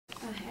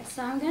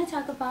So I'm going to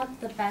talk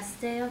about the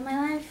best day of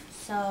my life.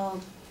 So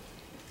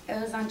it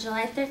was on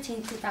July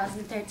 13,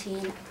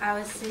 2013. I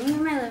was sitting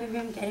in my living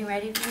room getting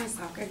ready for my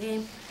soccer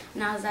game.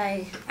 And I was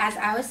like, as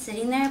I was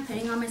sitting there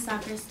putting on my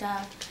soccer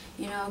stuff,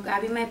 you know,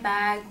 grabbing my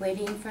bag,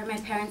 waiting for my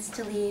parents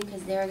to leave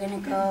because they were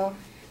going to go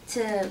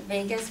to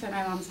Vegas for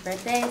my mom's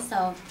birthday.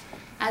 So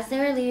as they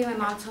were leaving, my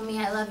mom told me,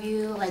 I love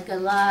you, like,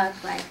 good luck,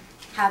 like,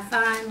 have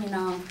fun, you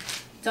know,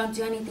 don't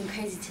do anything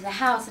crazy to the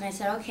house. And I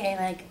said, okay,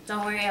 like,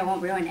 don't worry, I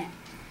won't ruin it.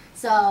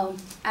 So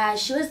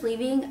as she was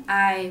leaving,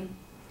 I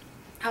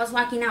was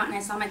walking out and I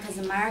saw my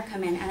cousin Myra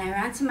come in, and I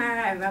ran to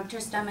Myra, I rubbed her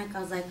stomach,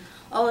 I was like,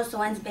 oh, so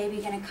when's baby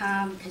gonna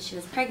come? Because she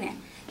was pregnant.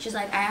 She was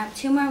like, I have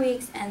 2 more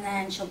weeks and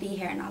then she'll be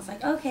here. And I was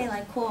like, okay,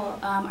 like, cool,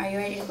 are you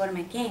ready to go to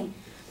my game?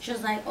 She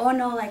was like, oh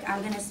no, like,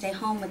 I'm gonna stay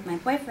home with my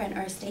boyfriend,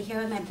 or stay here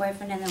with my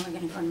boyfriend, and then we're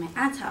gonna go to my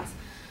aunt's house.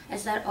 I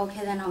said,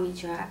 okay, then I'll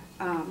meet you at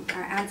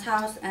our aunt's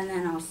house and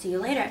then I'll see you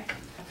later.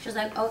 She was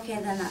like, okay,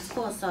 then that's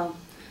cool. So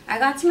I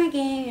got to my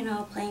game, you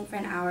know, playing for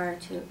an hour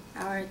to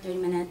hour, 30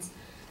 minutes.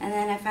 And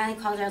then I finally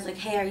called her. I was like,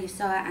 hey, are you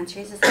still at Aunt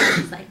Teresa's house?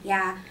 She's like,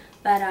 yeah,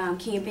 but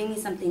can you bring me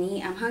something to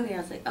eat? I'm hungry. I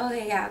was like,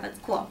 okay, yeah, that's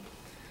cool.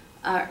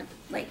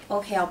 Like,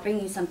 okay, I'll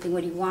bring you something.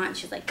 What do you want?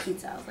 She's like,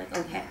 pizza. I was like,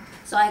 okay.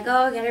 So I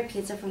go get her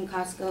pizza from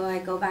Costco. I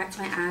go back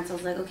to my aunt's. I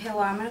was like, okay, well,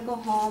 I'm going to go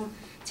home,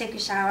 take a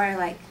shower.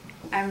 Like,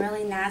 I'm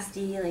really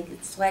nasty. Like,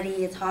 it's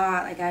sweaty. It's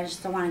hot. Like, I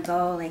just don't want to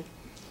go, like,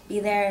 be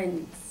there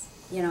and,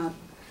 you know.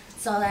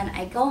 So then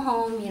I go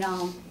home, you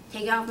know,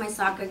 take off my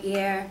soccer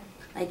gear,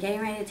 like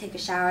getting ready to take a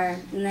shower,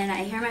 and then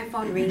I hear my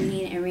phone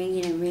ringing and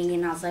ringing and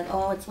ringing, and I was like,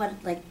 oh, it's what,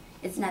 like,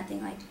 it's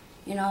nothing, like,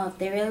 you know, if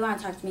they really want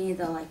to talk to me,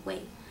 they'll, like,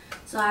 wait.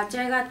 So after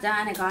I got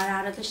done, I got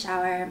out of the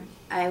shower,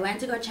 I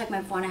went to go check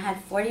my phone. I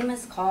had 40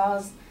 missed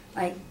calls,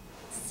 like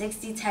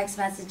 60 text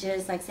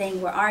messages, like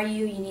saying, where are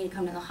you? You need to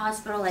come to the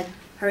hospital, like,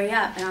 hurry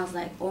up. And I was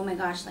like, oh my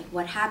gosh, like,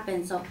 what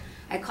happened? So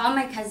I called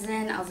my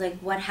cousin. I was like,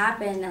 what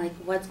happened? And, like,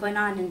 what's going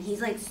on? And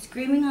he's, like,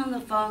 screaming on the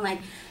phone, like,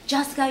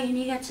 Jessica, you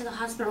need to get to the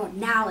hospital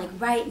now, like,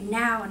 right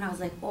now. And I was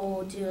like,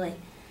 oh, dude, like,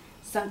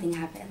 something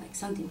happened, like,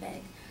 something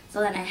big.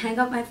 So then I hang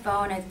up my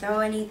phone. I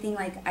throw anything,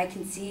 like, I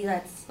can see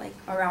that's, like,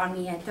 around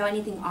me. I throw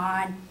anything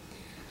on.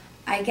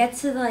 I get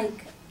to,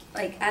 like,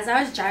 as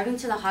I was driving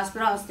to the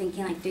hospital, I was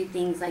thinking, like, 3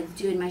 things. Like,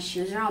 dude, my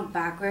shoes are on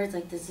backwards.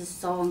 Like, this is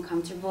so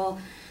uncomfortable.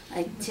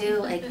 Like, 2,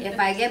 like, if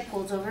I get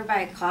pulled over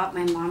by a cop,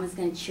 my mom is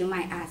going to chew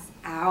my ass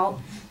out.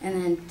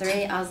 And then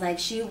 3, I was like,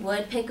 she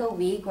would pick a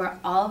week where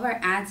all of our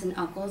aunts and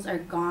uncles are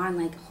gone.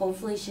 Like,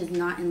 hopefully she's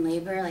not in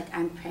labor. Like,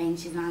 I'm praying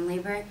she's not in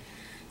labor.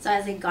 So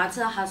as I got to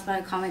the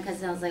hospital, I called my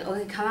cousin. I was like,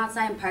 okay, come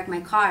outside and park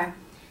my car.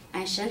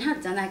 I shouldn't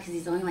have done that because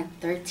he's only like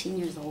 13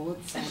 years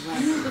old. So I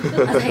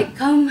was like,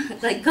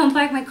 come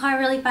park my car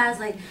really fast.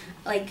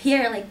 Like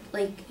here,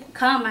 like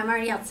come, I'm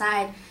already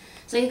outside.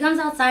 So he comes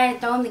outside, I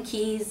throw him the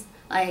keys.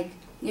 Like,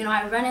 you know,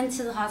 I run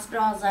into the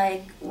hospital. I was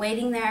like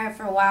waiting there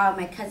for a while.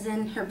 My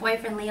cousin, her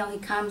boyfriend Leo, he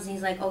comes and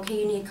he's like, okay,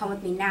 you need to come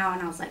with me now.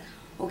 And I was like,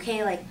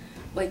 okay, like,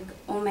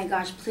 oh my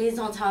gosh, please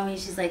don't tell me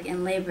she's like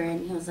in labor.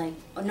 And he was like,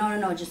 oh,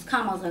 no, just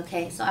come. I was like,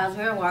 okay. So as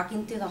we were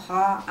walking through the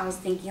hall, I was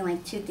thinking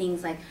like 2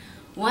 things. Like,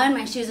 1,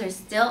 my shoes are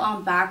still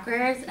on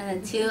backwards, and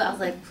then 2, I was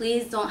like,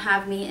 please don't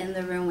have me in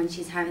the room when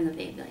she's having the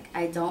baby. Like,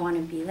 I don't want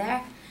to be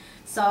there.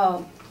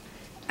 So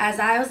as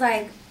I was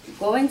like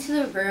going to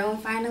the room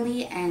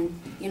finally and,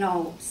 you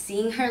know,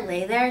 seeing her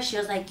lay there, she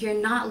was like, you're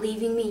not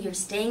leaving me. You're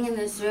staying in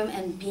this room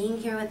and being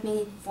here with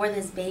me for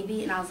this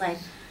baby. And I was like,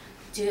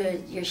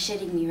 dude, you're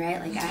shitting me, right?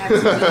 Like, I have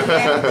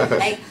to be here.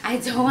 Like, I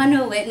don't want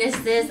to witness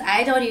this.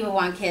 I don't even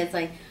want kids.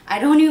 Like, I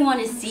don't even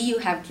want to see you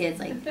have kids.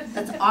 Like,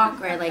 that's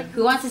awkward. Like,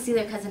 who wants to see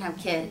their cousin have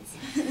kids?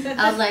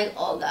 I was like,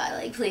 oh, God,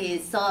 like,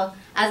 please. So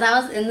as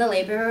I was in the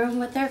labor room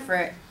with her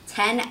for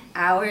 10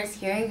 hours,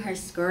 hearing her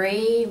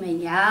scream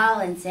and yell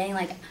and saying,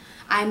 like,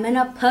 I'm going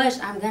to push,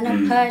 I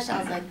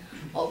was like,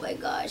 oh, my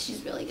gosh,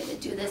 she's really going to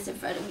do this in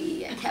front of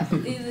me. I can't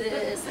believe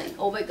this. Like,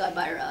 oh, my God,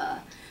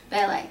 Myra.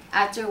 But, like,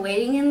 after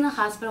waiting in the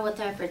hospital with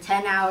her for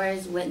 10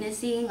 hours,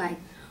 witnessing, like,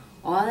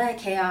 all that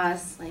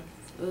chaos, like,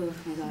 oh,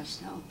 my gosh,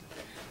 no.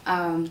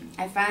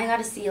 I finally got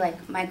to see,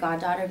 like, my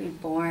goddaughter be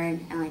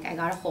born, and, like, I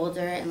got to hold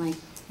her, and, like,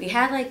 we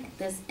had, like,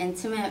 this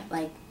intimate,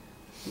 like,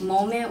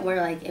 moment where,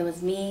 like, it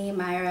was me,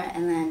 Myra,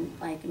 and then,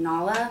 like,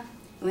 Nala,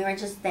 and we were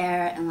just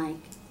there, and, like,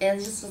 it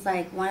just was,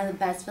 like, one of the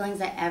best feelings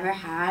I ever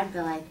had,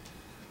 but, like,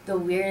 the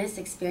weirdest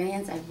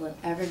experience I will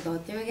ever go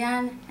through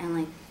again, and,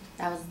 like,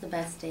 that was the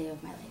best day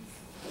of my life.